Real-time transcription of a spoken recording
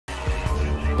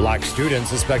Black student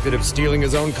suspected of stealing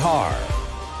his own car.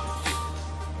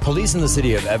 Police in the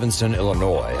city of Evanston,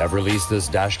 Illinois have released this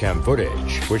dashcam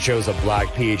footage, which shows a black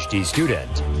PhD student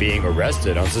being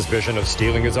arrested on suspicion of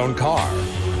stealing his own car.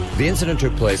 The incident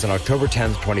took place on October 10,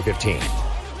 2015.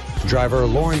 Driver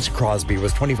Lawrence Crosby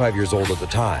was 25 years old at the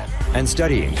time and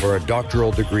studying for a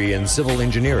doctoral degree in civil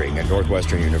engineering at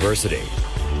Northwestern University.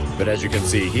 But as you can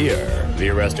see here, the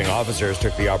arresting officers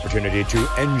took the opportunity to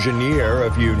engineer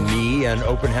a few knee and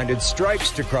open-handed strikes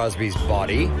to Crosby's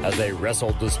body as they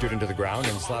wrestled the student to the ground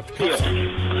and slapped cuffs. All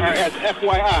right, that's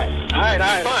FYI. All right.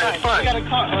 Fine.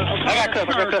 I got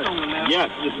cuffs.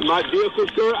 Yes, this is my vehicle,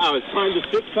 sir. I was trying to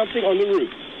fix something on the roof.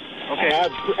 Okay. I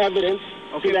have evidence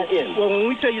to that end. Well, when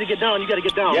we tell you to get down, you got to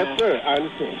get down. Yes, man. sir. I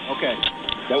understand. Okay.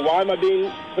 Now, why am I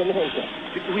being put in handcuffs?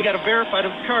 We got to verify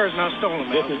the car is not stolen,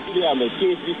 man. I'm a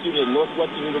PhD student at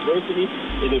Northwestern University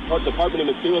in the Department of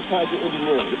Materials Science and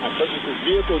Engineering. I purchased this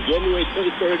vehicle January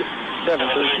 23rd,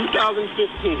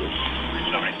 2015.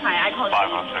 Hi, I called.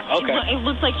 Okay. It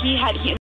looks like he had